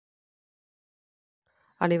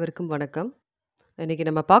அனைவருக்கும் வணக்கம். இன்னைக்கு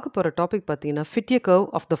நம்ம பார்க்க போற டாபிக் பார்த்தீங்கன்னா, fit a curve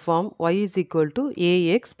of the form y is equal two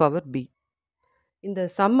ax power b. இந்த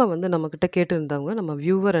சம்ம வந்து நம்மகிட்ட கேட்டிருந்தவங்க, நம்ம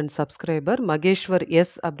viewer and subscriber Maheshwar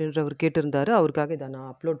S அப்படின்றவர் கேட்டிருந்தாரு. அவருக்காக இத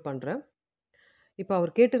நான் அப்லோட் பண்றேன். இப்ப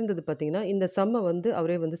அவர் கேட்டிருந்தது பார்த்தீங்கன்னா, இந்த சம்ம வந்து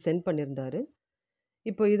அவரே வந்து சென்ட் பண்ணியிருந்தாரு.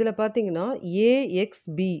 இப்போ இதில பார்த்தீங்கன்னா,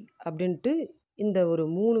 AXB அப்படின்ட்டு இந்த ஒரு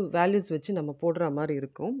 3 வேல்யூஸ் வச்சு நம்ம போடுற மாரி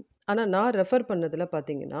இருக்கும். ஆனா நான் ரெஃபர் பண்ணதில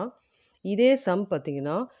பார்த்தீங்கன்னா, இதே சம்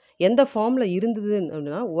பார்த்தீங்கன்னா, எந்த ஃபார்ம்ல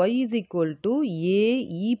இருந்ததுன்னா, y is equal two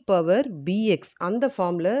AE power BX அந்த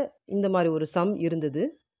ஃபார்ம்ல இந்த மாரி ஒரு சம் இருந்தது.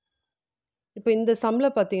 இப்ப இந்த சம்ல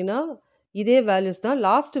பார்த்தீங்கன்னா, இதே வேல்யூஸ் தான்.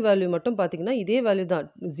 லாஸ்ட் வேல்யூ மட்டும் பார்த்தீங்கன்னா, இதே வேல்யூ தான்.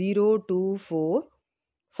 0, 2, 4,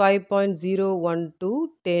 5.012,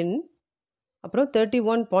 10 அப்புறம்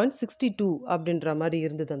 31.62 அப்படின்ற மாரி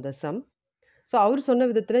இருந்தது அந்த சம். ஸோ அவரு சொன்ன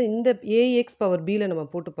விதத்தில இந்த AX பவர் Bல நம்ம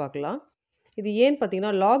போட்டு பார்க்கலாம். இது ஏன்னு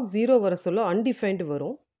பார்த்தீங்கன்னா, லாக் 0 வர சொல்ல அன்டிஃபைன்டு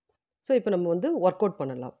வரும். ஸோ இப்ப நம்ம வந்து ஒர்க் அவுட்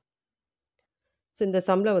பண்ணலாம். ஸோ இந்த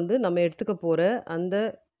சம்ல வந்து நம்ம எடுத்துக்க போற அந்த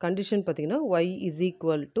கண்டிஷன் பார்த்தீங்கன்னா, y is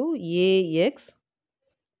equal two AX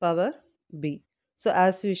power B. So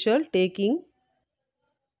as usual taking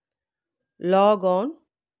log on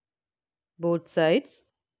both sides.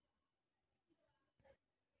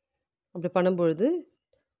 அப்படி பண்ணும்பொழுது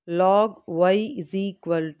log y is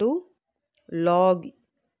equal to log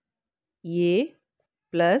a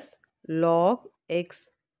plus log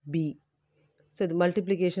xb. So இது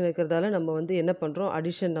மல்டிப்ளிகேஷன் இருக்கிறதால நம்ம வந்து என்ன பண்ணுறோம்,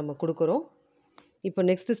 அடிஷன் நம்ம கொடுக்குறோம். இப்போ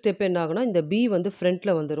நெக்ஸ்ட் ஸ்டெப் என்ன ஆகுனா, இந்த b வந்து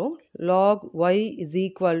ஃப்ரண்ட்டில் வந்துடும். log y is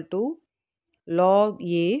equal to log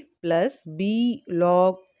a plus b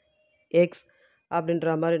log x அப்படின்ற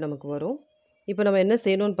மாதிரி நமக்கு வரும். இப்போ நம்ம என்ன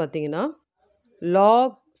செய்யணும்னு பார்த்தீங்கன்னா, log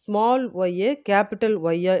ஸ்மால் ஒய்யை கேபிட்டல்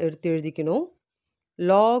ஒய்யா எடுத்து எழுதிக்கணும்.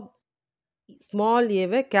 log ஸ்மால்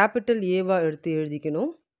ஏவை கேபிட்டல் ஏவா எடுத்து எழுதிக்கணும்.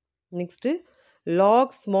 நெக்ஸ்ட்டு log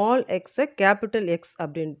ஸ்மால் எக்ஸை கேபிட்டல் எக்ஸ்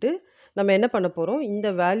அப்படின்ட்டு நம்ம என்ன பண்ண போகிறோம், இந்த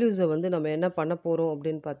வேல்யூஸை வந்து நம்ம என்ன பண்ண போகிறோம்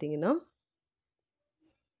அப்படின்னு பார்த்தீங்கன்னா,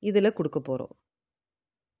 இதில் கொடுக்க போகிறோம்.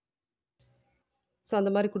 ஸோ அந்த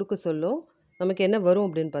மாதிரி கொடுக்க சொல்லும் நமக்கு என்ன வரும்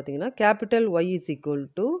அப்படின்னு பார்த்தீங்கன்னா, capital Y is equal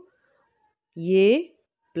to A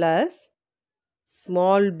plus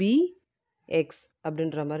small B X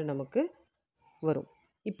அப்படின்ற மாதிரி நமக்கு வரும்.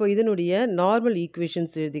 இப்போ இதனுடைய நார்மல்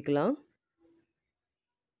ஈக்குவேஷன்ஸ் எழுதிக்கலாம்.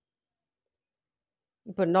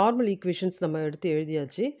 இப்போ நார்மல் ஈக்குவேஷன்ஸ் நம்ம எடுத்து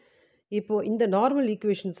எழுதியாச்சு. இப்போ இந்த நார்மல்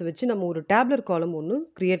ஈக்குவேஷன்ஸை வச்சு நம்ம ஒரு டேப்லர் காலம் ஒன்று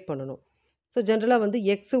கிரியேட் பண்ணணும். ஸோ ஜென்ரலாக வந்து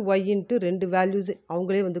எக்ஸ் ஒய்ன்ட்டு 2 வேல்யூஸ்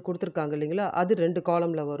அவங்களே வந்து கொடுத்துருக்காங்க இல்லைங்களா, அது 2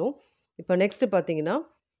 காலமில் வரும். இப்போ நெக்ஸ்ட்டு பார்த்தீங்கன்னா,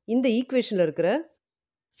 இந்த ஈக்குவேஷனில் இருக்கிற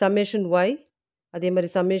சம்மேஷன் ஒய், அதே மாதிரி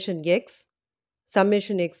summation X,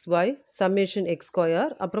 summation X Y, summation X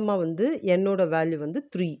square, அப்புறமா வந்து என்னோட வேல்யூ வந்து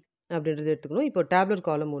 3 அப்படின்றது எடுத்துக்கணும். இப்போ டேப்லர்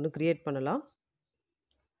காலம் ஒன்று கிரியேட் பண்ணலாம்.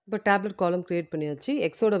 இப்போ டேப்லெட் காலம் கிரியேட் பண்ணியாச்சு.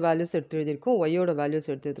 எக்ஸோட வேல்யூஸ் எடுத்து எழுதியிருக்கோம், ஒய்யோட வேல்யூஸ்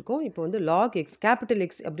எடுத்து எழுதியிருக்கோம். இப்போ வந்து லாக் எக்ஸ் கேபிட்டல்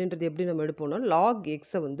எக்ஸ் அப்படின்றது எப்படி நம்ம எடுப்போம்னா, லாக்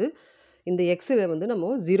எக்ஸை வந்து இந்த எக்ஸில் வந்து நம்ம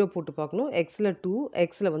 0 போட்டு பார்க்கணும், எக்ஸில் 2,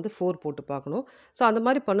 எக்ஸில் வந்து 4 போட்டு பார்க்கணும். ஸோ அந்த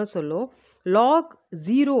மாதிரி பண்ண சொல்லும். லாக்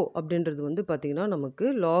 0 அப்படின்றது வந்து பார்த்திங்கன்னா, நமக்கு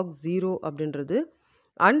லாக் 0 அப்படின்றது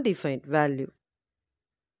undefined value.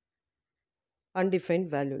 Undefined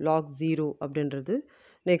value lock 0 அப்படின்றது.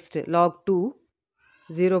 Next lock 2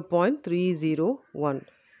 0.301.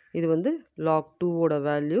 இது வந்து lock 2ஓட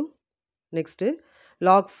value. Next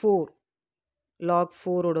lock 4. Lock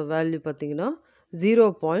 4ஓட value பார்த்தீங்கன்னா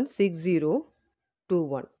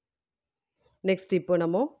 0.6021. நெக்ஸ்ட் இப்போ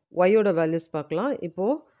நம்ம ஒய்யோட வேல்யூஸ் பார்க்கலாம்.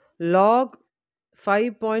 இப்போது லாக்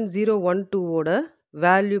 5.012ஓட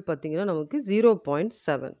வேல்யூ பார்த்தீங்கன்னா நமக்கு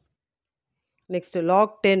 0.7. Next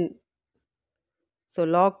lock 10. So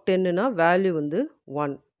lock 10னா value வந்து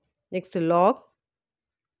 1. Next lock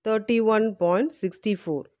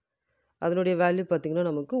 31.64. அதனுடைய வேல்யூ பார்த்தீங்கன்னா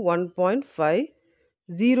நமக்கு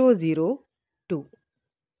 1.5002.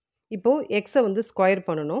 இப்போது எக்ஸை வந்து ஸ்கொயர்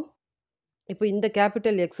பண்ணணும். இப்போ இந்த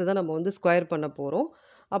கேபிட்டல் எக்ஸை தான் நம்ம வந்து ஸ்கொயர் பண்ண போகிறோம்.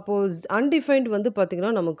 அப்போது அன்டிஃபைன்ட் வந்து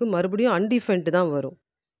பார்த்திங்கன்னா நமக்கு மறுபடியும் அன்டிஃபைன்டு தான் வரும்.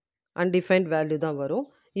 அன்டிஃபைன்ட் வேல்யூ தான் வரும்.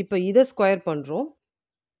 இப்போ இதை ஸ்கொயர் பண்ணுறோம்.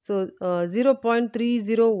 ஸோ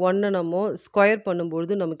 0.301 நம்ம ஸ்கொயர்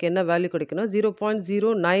பண்ணும்பொழுது நமக்கு என்ன வேல்யூ கிடைக்குன்னா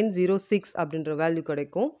 0.0906 அப்படின்ற வேல்யூ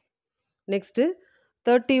கிடைக்கும். நெக்ஸ்ட்டு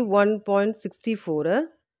 31.64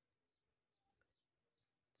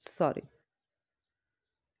 சாரி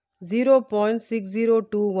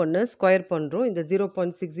 0.6021 ஸ்கொயர் பண்ணுறோம். இந்த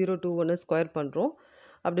 0.6021 ஸ்கொயர் பண்ணுறோம்.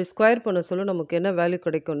 அப்படி ஸ்கொயர் பண்ண சொல்ல நமக்கு என்ன வேல்யூ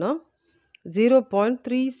கிடைக்கும்னா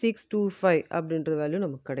 0.3625 அப்படின்ற வேல்யூ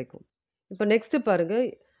நமக்கு கிடைக்கும். இப்போ நெக்ஸ்ட்டு பாருங்கள்,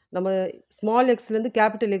 நம்ம ஸ்மால் எக்ஸ்லேருந்து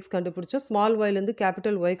கேபிட்டல் எக்ஸ் கண்டுபிடிச்சோம், ஸ்மால் ஒய்லேருந்து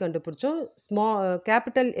கேபிட்டல் ஒய் கண்டுபிடிச்சோம்.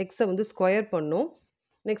 கேபிட்டல் எக்ஸை வந்து ஸ்கொயர் பண்ணோம்.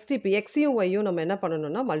 நெக்ஸ்ட் இப்போ எக்ஸையும் ஒய்யும் நம்ம என்ன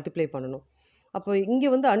பண்ணணும்னா மல்டிப்ளை பண்ணணும். அப்போ இங்க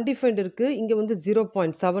வந்து அன்டிஃபைன்ட் இருக்கு. இங்க வந்து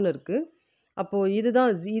 0.7 இருக்கு. அப்போ இதுதான்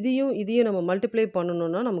இதையும் நம்ம மல்டிப்ளை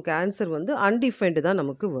பண்ணணும்னா, நமக்கு ஆன்சர் வந்து அன்டிஃபைன்டு தான்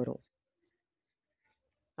நமக்கு வரும்.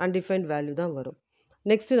 அன்டிஃபைன்ட் வேல்யூ தான் வரும்.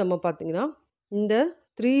 நெக்ஸ்ட் நம்ம பார்த்தீங்கன்னா, இந்த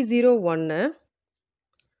 301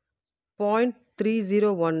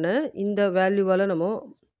 0.301 இந்த வேல்யூவால நம்ம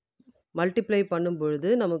மல்டிப்ளை பண்ணும் பொழுது,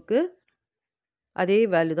 நமக்கு அதே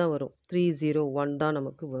வேல்யூ தான் வரும். 301 தான்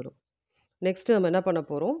நமக்கு வரும். நெக்ஸ்ட் நம்ம என்ன பண்ண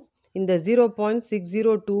போறோம், இந்த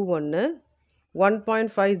 0.6021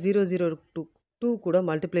 1.5002 கூட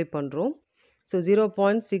மல்டிப்ளை பண்றோம். ஸோ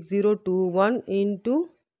 0.6021 இன்டூ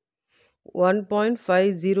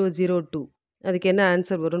 1.5002 அதுக்கு என்ன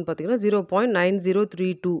ஆன்சர் வரும்னு பார்த்தீங்கன்னா,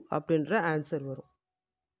 0.9032 அப்படின்ற ஆன்சர் வரும்.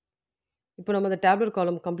 இப்போ நம்ம அந்த டேப்லெட்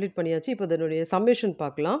காலம் கம்ப்ளீட் பண்ணியாச்சு. இப்போ அதனுடைய சம்மேஷன்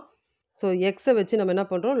பார்க்கலாம். ஸோ எக்ஸை வச்சு நம்ம என்ன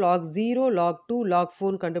பண்ணுறோம், log 0, log 2, log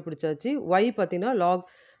 4 கண்டுபிடிச்சாச்சு. ஒய் பார்த்தீங்கன்னா log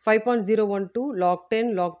 5.012, log 10,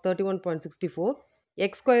 log 31.64.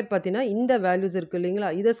 X square பார்த்தீங்கன்னா இந்த வேல்யூஸ் இருக்குது இல்லைங்களா,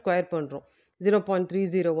 இதை ஸ்கொயர் பண்ணுறோம்.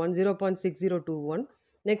 0.301, 0.6021.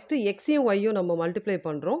 நெக்ஸ்ட்டு எக்ஸையும் ஒய்யும் நம்ம மல்டிப்ளை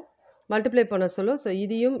பண்ணுறோம். மல்டிப்ளை பண்ண சொல்ல ஸோ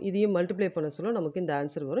இதையும் மல்டிப்ளை பண்ண சொல்ல நமக்கு இந்த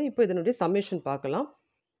ஆன்சர் வரும். இப்போ இதனுடைய சம்மேஷன் பார்க்கலாம்.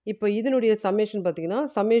 இப்போ இதனுடைய சம்மேஷன் பார்த்தீங்கன்னா,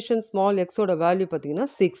 சம்மேஷன் ஸ்மால் எக்ஸோட வேல்யூ பார்த்தீங்கன்னா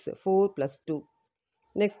 6, 4 + 2.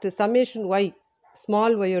 நெக்ஸ்ட் சம்மேஷன் ஒய்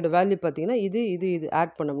ஸ்மால் ஒய்யோட வேல்யூ பார்த்தீங்கன்னா, இது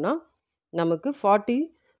ஆட் பண்ணோம்னா நமக்கு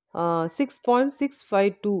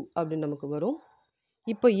 6.652 அப்படின்னு நமக்கு வரும்.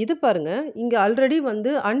 இப்போ இது பாருங்க, இங்கே ஆல்ரெடி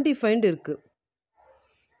வந்து அன்டிஃபைன்டு இருக்குது.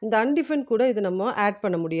 இந்த அன்டிஃபைன்ட் கூட இதை நம்ம ஆட்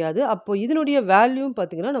பண்ண முடியாது. அப்போ இதனுடைய வேல்யூவும்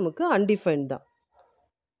பார்த்தீங்கன்னா நமக்கு அன்டிஃபைன்ட் தான்.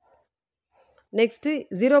 நெக்ஸ்ட்டு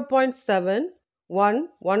 0.7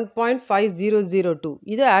 1.5002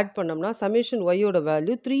 இதை ஆட் பண்ணோம்னா சமேஷன் ஒய்யோட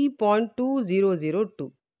வேல்யூ 3.2002.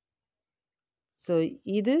 ஸோ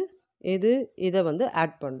இதை வந்து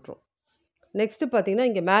ஆட் பண்ணுறோம். நெக்ஸ்ட்டு பார்த்தீங்கன்னா,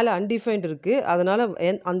 இங்கே மேலே அன்டிஃபைன்டு இருக்குது. அதனால்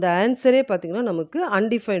அந்த ஆன்சரே பார்த்தீங்கன்னா நமக்கு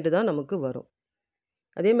அன்டிஃபைன்டு தான் நமக்கு வரும்.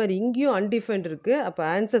 அதே மாதிரி இங்கேயும் அன்டிஃபைன்டு இருக்குது. அப்போ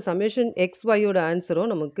ஆன்சர் சமேஷன் எக்ஸ் ஒய்யோட ஆன்சரும்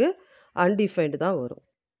நமக்கு அன்டிஃபைன்டு தான் வரும்.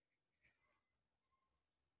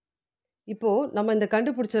 இப்போது நம்ம இந்த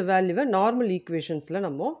கண்டுபிடிச்ச வேல்யூவை நார்மல் ஈக்குவேஷன்ஸில்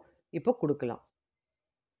நம்ம இப்போ கொடுக்கலாம்.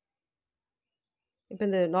 இப்போ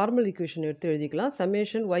இந்த நார்மல் ஈக்குவேஷன் எடுத்து எழுதிக்கலாம்.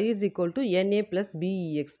 Summation Y is equal to NA plus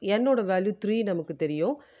பிஇஎக்ஸ். என்னோட வேல்யூ 3 நமக்கு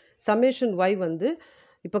தெரியும். சமேஷன் ஒய் வந்து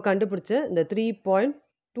இப்போ கண்டுபிடிச்ச இந்த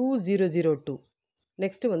 3.2002.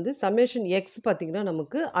 நெக்ஸ்ட்டு வந்து சமேஷன் எக்ஸ் பார்த்திங்கன்னா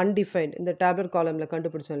நமக்கு அன்டிஃபைன்ட். இந்த டேப்லெட் காலமில்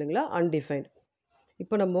கண்டுபிடிச்சோம் இல்லைங்களா, அன்டிஃபைன்ட்.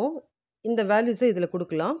 இப்போ நம்ம இந்த வேல்யூஸை இதில்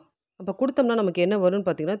கொடுக்கலாம். அப்போ கொடுத்தோம்னா நமக்கு என்ன வரும்னு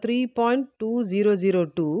பார்த்தீங்கன்னா,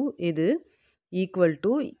 3.2002 இது ஈக்குவல்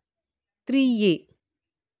டு 3a.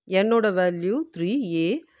 என்னோட வேல்யூ 3a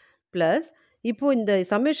ப்ளஸ் இப்போது இந்த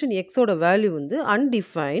சம்மேஷன் எக்ஸோட வேல்யூ வந்து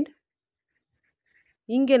அன்டிஃபைன்ட்.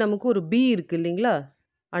 இங்கே நமக்கு ஒரு b இருக்குது இல்லைங்களா,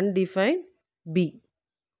 அன்டிஃபைன்ட் b.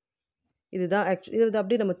 இதுதான் இது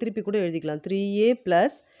அப்படியே நம்ம திருப்பி கூட எழுதிக்கலாம். 3a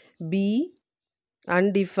plus b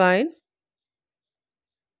undefined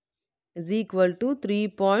is equal to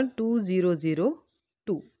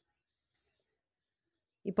 3.2002.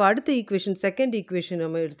 இப்போ அடுத்த ஈக்குவேஷன் செகண்ட் ஈக்குவேஷன்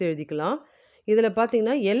நம்ம எடுத்து எழுதிக்கலாம். இதில்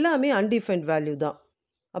பார்த்தீங்கன்னா எல்லாமே அன்டிஃபைன்ட் வேல்யூ தான்.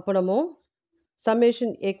 அப்போ நம்ம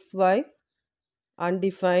summation X Y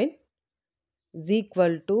undefined is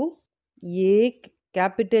equal to a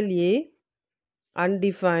capital A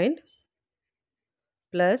undefined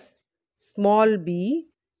plus small b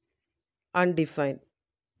undefined.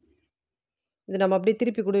 இது நம்ம அப்படியே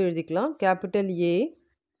திருப்பி கூட எழுதிக்கலாம். Capital A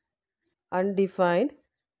undefined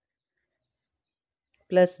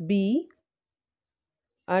plus b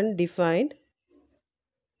undefined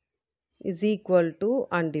is equal to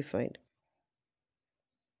undefined.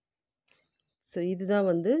 So இதுதான்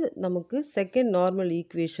வந்து நமக்கு செகண்ட் நார்மல்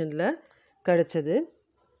ஈக்குவேஷனில் கிடைச்சது.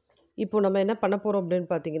 இப்போ நம்ம என்ன பண்ண போகிறோம் அப்படின்னு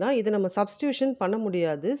பார்த்தீங்கன்னா, இதை நம்ம சப்ஸ்டியூஷன் பண்ண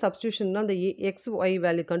முடியாது. சப்ஸ்டியூஷன்னா அந்த எக்ஸ் ஒய்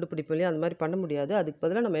வேல்யூ கண்டுபிடிப்போம் இல்லையா, அந்த மாதிரி பண்ண முடியாது. அதுக்கு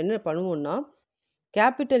பதிலாக நம்ம என்ன பண்ணுவோம்னா,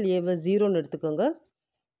 கேபிட்டல் ஏவை 0ன்னு எடுத்துக்கோங்க,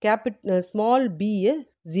 ஸ்மால் பியை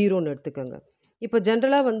 0ன்னு எடுத்துக்கோங்க. இப்போ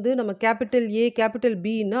ஜென்ரலாக வந்து நம்ம கேபிட்டல் ஏ கேபிட்டல்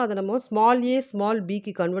பின்னா அதை நம்ம ஸ்மால் ஏ ஸ்மால்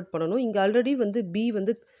பிக்கு கன்வெர்ட் பண்ணணும். இங்கே ஆல்ரெடி வந்து பி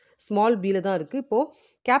வந்து ஸ்மால் பியில் தான் இருக்குது. இப்போது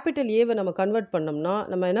கேபிட்டல் ஏவை நம்ம கன்வெர்ட் பண்ணோம்னா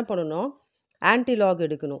நம்ம என்ன பண்ணணும், ஆன்டிலாக்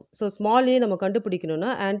எடுக்கணும். ஸோ ஸ்மால் ஏ நம்ம கண்டுபிடிக்கணும்னா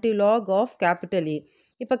ஆன்டிலாக் ஆஃப் கேபிட்டல் ஏ.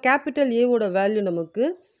 இப்போ கேபிட்டல் ஏவோட வேல்யூ நமக்கு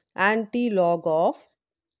ஆன்டிலாக் ஆஃப்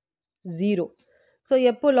 0. ஸோ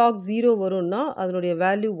எப்போ லாக் 0 வரும்னா அதனுடைய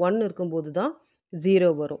வேல்யூ 1 இருக்கும்போது தான்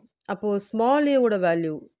 0 வரும். அப்போது ஸ்மால் ஏவோட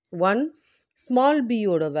வேல்யூ 1, ஸ்மால்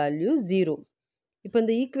பியோட வேல்யூ 0. இப்போ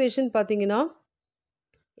இந்த ஈக்குவேஷன் பார்த்தீங்கன்னா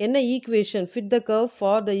என்ன equation, fit the curve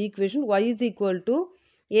for the equation y is equal to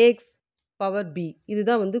ax power B.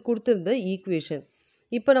 இதுதான் வந்து கொடுத்துருந்த ஈக்குவேஷன்.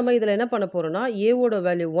 இப்போ நம்ம இதில் என்ன பண்ண போகிறோம்னா, ஏவோட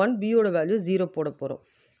வேல்யூ 1, பியோட வேல்யூ 0 போட போகிறோம்.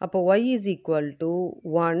 அப்போ y is equal to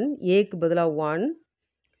 1 ஏக்கு பதிலா 1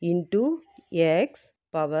 into x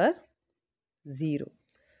பவர் 0.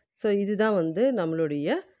 ஸோ இதுதான் வந்து நம்மளுடைய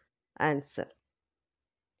ஆன்சர்.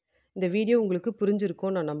 இந்த வீடியோ உங்களுக்கு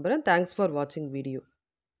புரிஞ்சிருக்கும்னு நான் நம்புகிறேன். தேங்க்ஸ் ஃபார் வாட்சிங் வீடியோ.